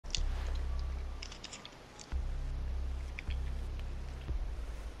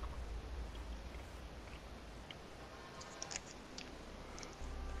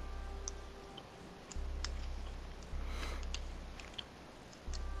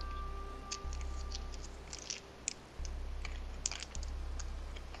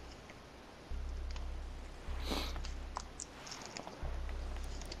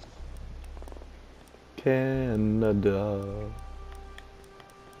Canada.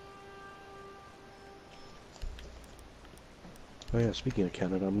 Oh yeah, speaking of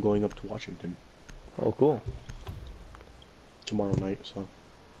Canada, I'm going up to Washington Oh, cool. tomorrow night, so.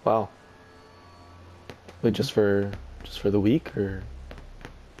 Wow. Wait, just for the week, or?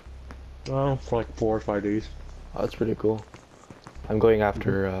 Well, for like 4 or 5 days. Oh, that's pretty cool. I'm going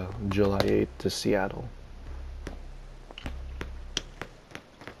after July 8th to Seattle.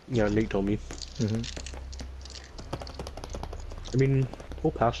 Yeah, Nate told me. Mm-hmm. I mean,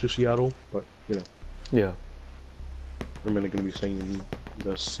 we'll pass to Seattle, but, you know, Yeah. I'm gonna be staying in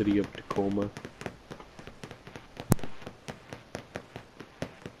the city of Tacoma.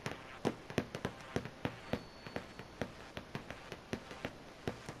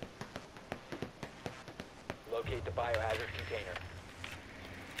 Locate the biohazard container.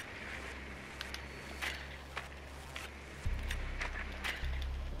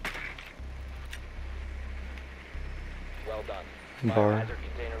 Well done. Bar. Biohazard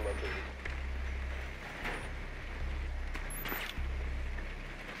container located.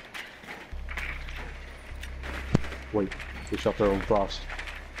 Wait, they shot their own frost.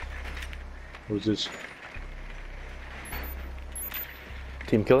 What is this?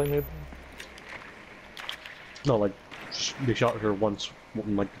 Team killing, maybe? No, like, they shot her once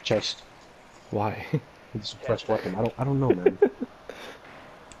in, like, the chest Why? with a suppressed weapon. I don't know, man.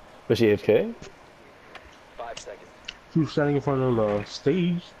 Was she AFK? 5 seconds. She was standing in front of the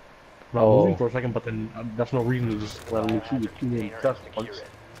stage, not Oh. moving for a second, but then that's no reason to just randomly shoot Biohazard two in the container chest and once. secure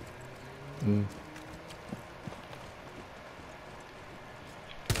it. Mm.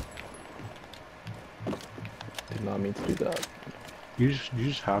 Did not mean to do that. You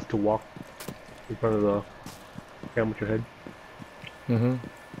just have to walk in front of the cam with your head. Mm-hmm.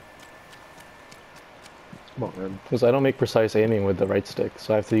 Come on, man. Because I don't make precise aiming with the right stick,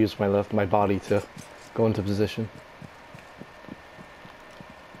 so I have to use my body to go into position.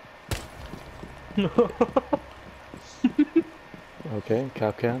 Okay,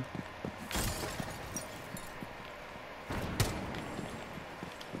 cap can.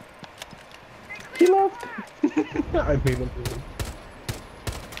 He left! I made him.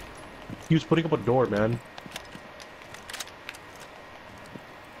 He was putting up a door, man.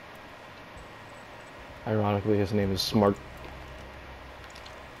 Ironically, his name is Smart.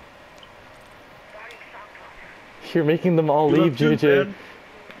 You're making them all You leave, left too, JJ. man.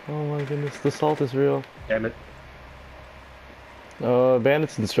 Oh my goodness, the salt is real. Damn it.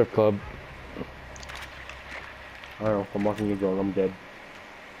 Bandits in the strip club. I don't know. I'm walking the door. I'm dead.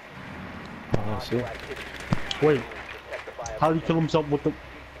 Oh, I see. Activity. Wait. Protect the biohazard How did he kill himself with the...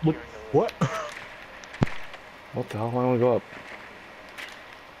 With... What? What the hell? Why don't we go up?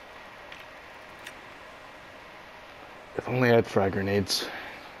 If only I had frag grenades.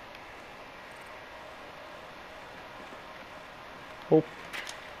 Oh,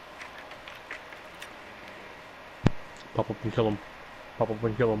 Pop up and kill him. Pop up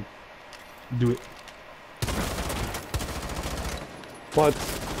and kill him. Do it. what?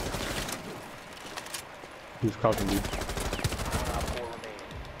 He's crouching, dude. One op 4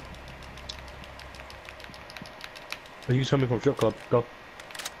 remaining. He's coming from strip club. Go.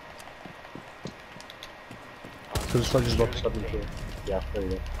 So the sludge is about to step into it. Yeah, there you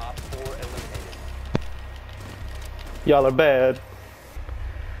go. Op 4 eliminated. Y'all are bad.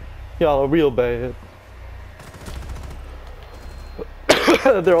 Y'all are real bad.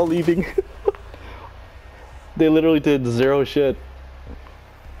 They're all leaving. They literally did zero shit.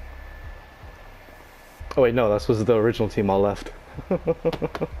 Oh wait, no, this was the original team all left.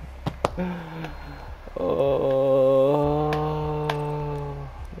 Oh,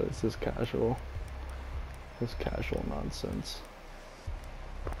 this is casual. This is casual nonsense.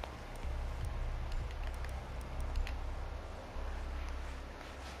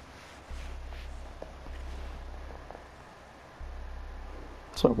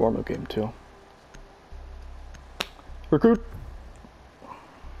 It's our warm-up game too. Recruit!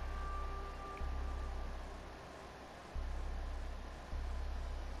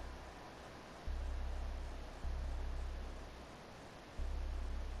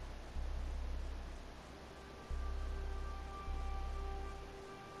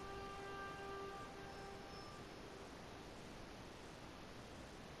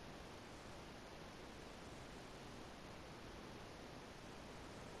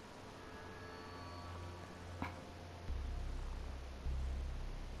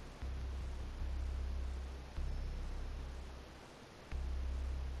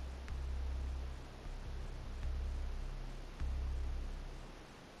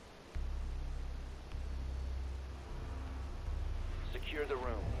 Secure the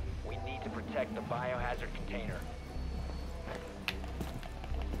room. We need to protect the biohazard container.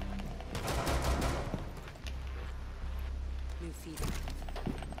 New feeder.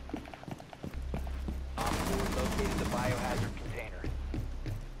 Op 4 located the biohazard container.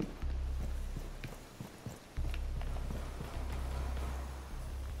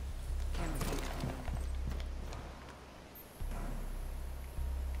 Camera feeder.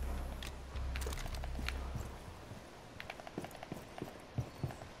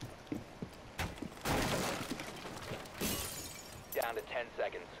 Down to 10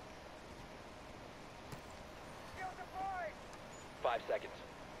 seconds. 5 seconds.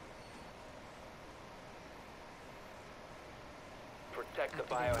 Protect the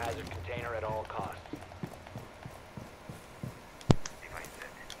biohazard container at all costs.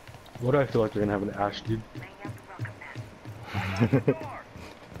 What do I feel like they're gonna have an Ash, dude?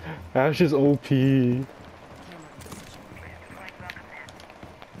 Ash is OP. Camera position.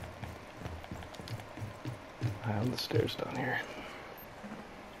 I have the stairs down here.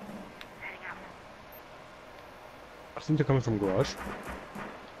 I think they're coming from garage.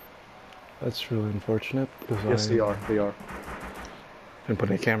 That's really unfortunate because Yes, they are. They are. Didn't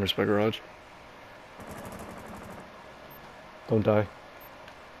put any cameras by garage. Don't die.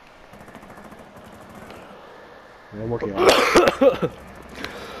 Yeah, I'm working on it.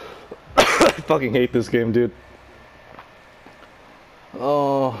 I fucking hate this game, dude.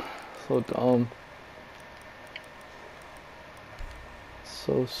 Oh, so dumb.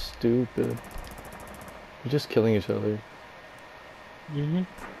 So stupid. We're just killing each other. Mm-hmm. I'm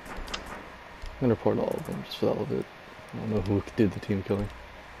gonna report all of them just for the hell of it. I don't know who did the team killing.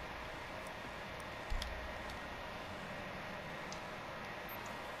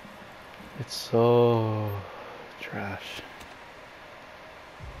 It's so trash.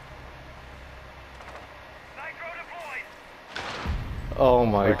 Oh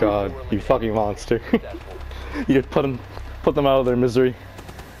my god, you fucking monster. You just put them out of their misery.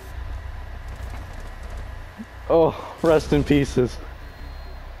 Oh, rest in pieces.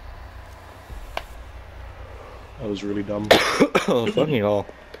 That was really dumb. Oh, fucking hell.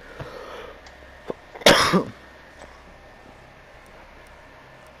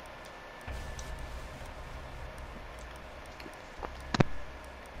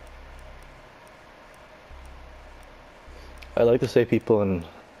 I like to say people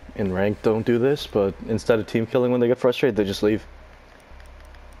in rank don't do this, but instead of team killing when they get frustrated, they just leave.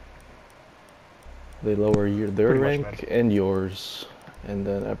 They lower their Pretty much, rank and yours, and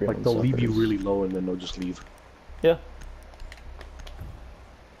then everyone Like they'll leave you suffers. really low and then they'll just leave. Yeah.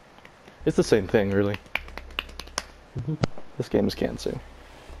 It's the same thing, really. This game is cancer.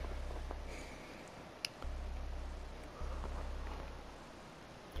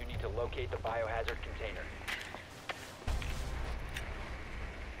 You need to locate the biohazard container.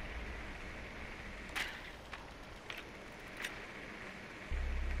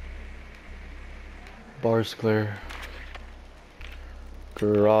 Bars clear.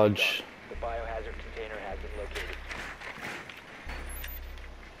 Garage. The biohazard container has been located.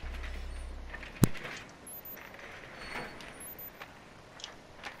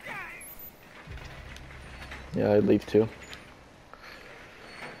 Yeah, I'd leave too.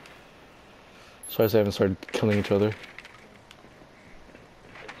 Sorry I haven't started killing each other.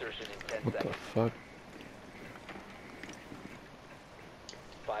 Insertion in 10 What the seconds. fuck?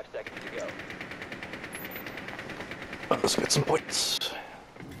 5 seconds to go. Oh, let's get some points.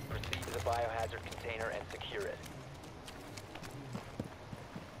 Proceed to the biohazard container and secure it.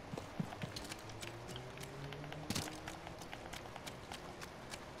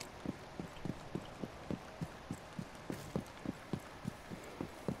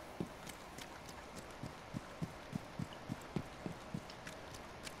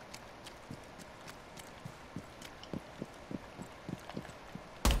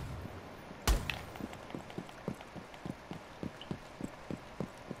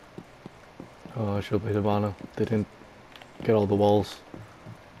 Oh, I should have played Havana. They didn't get all the walls.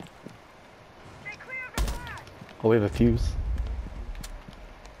 Oh, we have a fuse.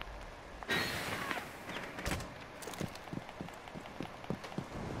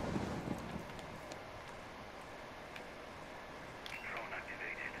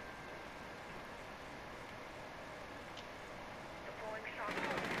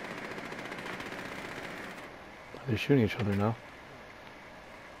 They're shooting each other now.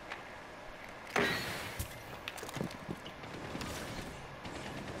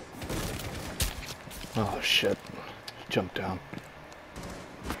 Oh shit. Jump down.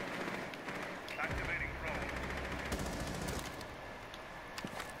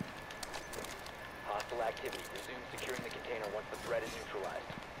 Hostile activity. Resume securing the container once the threat is neutralized.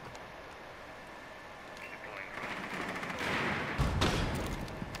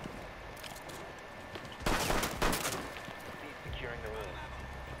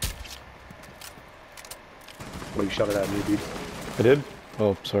 Somebody shot it at me, dude. I did?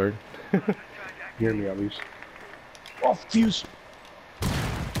 Oh, sorry. Near me, at least. Oh, fuse!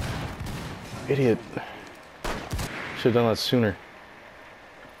 Idiot. Should've done that sooner.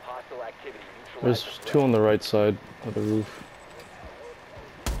 Hostile activity. Neutralize There's the two threat. on the right side of the roof.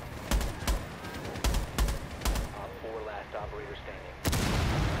 Op 4 last operator standing.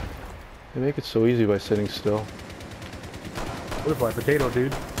 They make it so easy by sitting still. Butterfly potato,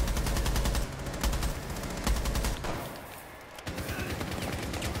 dude.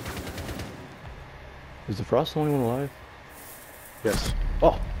 Is the Frost the only one alive? Yes.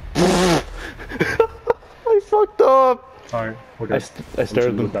 Oh! I fucked up! Alright, we're I, good. I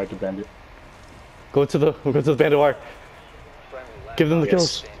stared Go them. back to bandit. Go to the bandit wire. Friendly last Give them the operator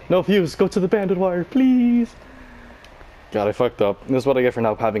kills. standing. No fuse. Go to the bandit wire, please. God, I fucked up. This is what I get for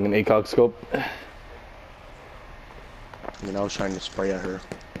not having an ACOG scope. I mean, I was trying to spray at her.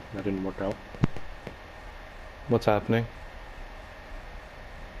 That didn't work out. What's happening?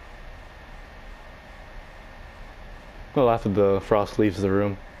 Well, after the Frost leaves the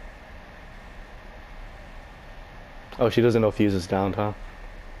room. Oh, she doesn't know fuse is down, huh?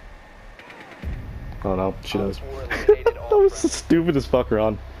 Oh no, she Op does. 4 eliminated all That was the friendlies. stupidest fucker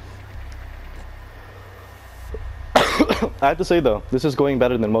on. I have to say though, this is going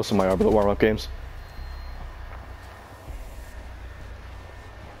better than most of my orbital warm-up games.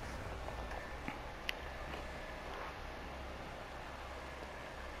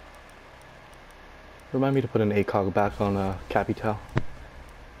 Remind me to put an ACOG back on Capital.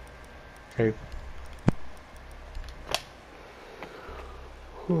 Hey.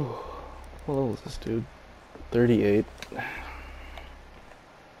 Whew. What level is this dude? 38.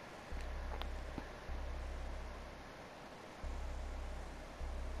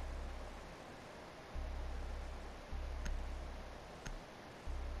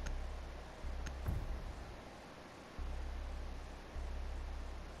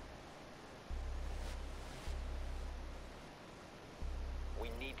 We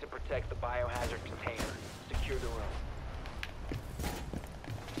need to protect the biohazard container. Secure the room.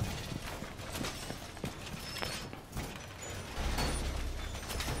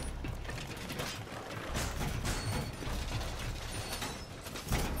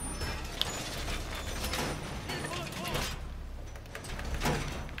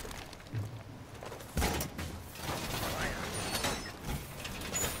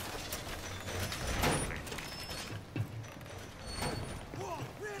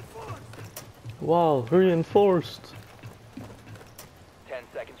 Wow, reinforced. 10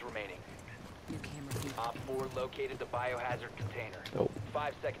 seconds remaining. New camera feed. Op 4 located the biohazard container. Oh.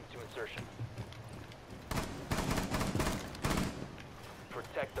 5 seconds to insertion.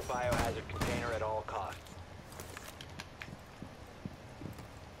 Protect the biohazard container at all costs.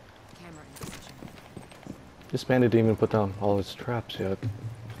 Camera in position. This bandit didn't even put down all his traps yet.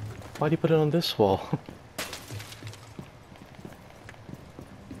 Why'd he put it on this wall?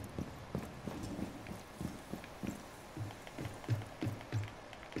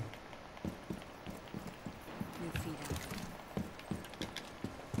 New feed active.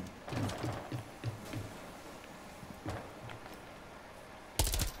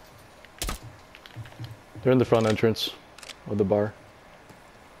 They're in the front entrance of the bar.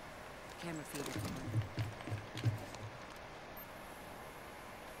 Camera feed active.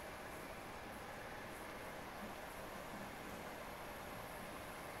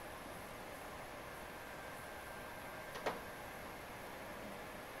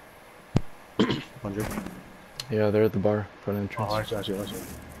 Hundred. Yeah, they're at the bar, front entrance. Oh, I see, I see, I see.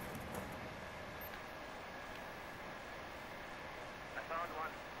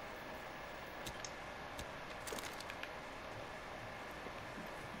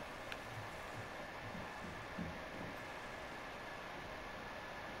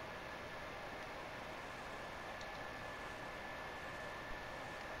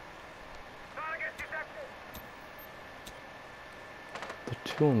 The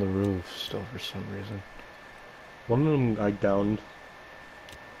two on the roof still for some reason. One of them I downed,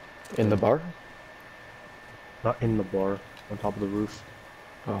 In the bar? not in the bar, on top of the roof.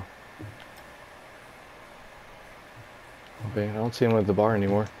 Oh. Okay, I don't see him at the bar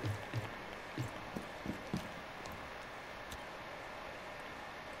anymore.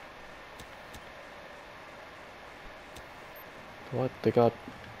 What? They got...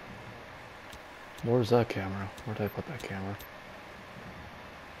 Where's that camera? Where did I put that camera?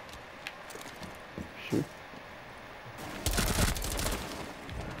 Shoot.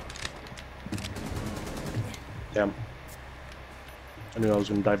 Damn. I knew I was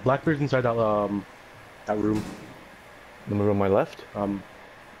gonna die. Blackbeard's inside that that room. The move on my left?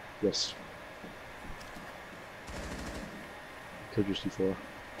 Yes. Killed your C4.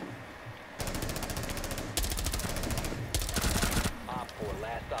 Op 4,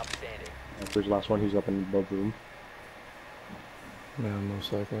 last stop standing. There's the last one. He's up in the above room. Yeah,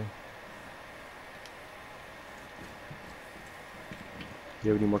 most likely. Do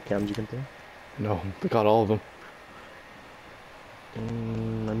you have any more cams you can throw? No, they got all of them. I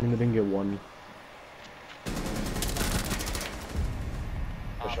mean, I didn't get one.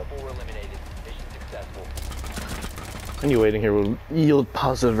 Op 4 eliminated. Mission successful. Any waiting here will yield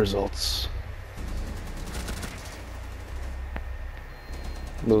positive results.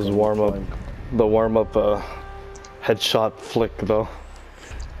 Those the warm up headshot flick though.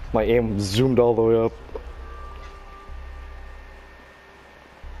 My aim zoomed all the way up.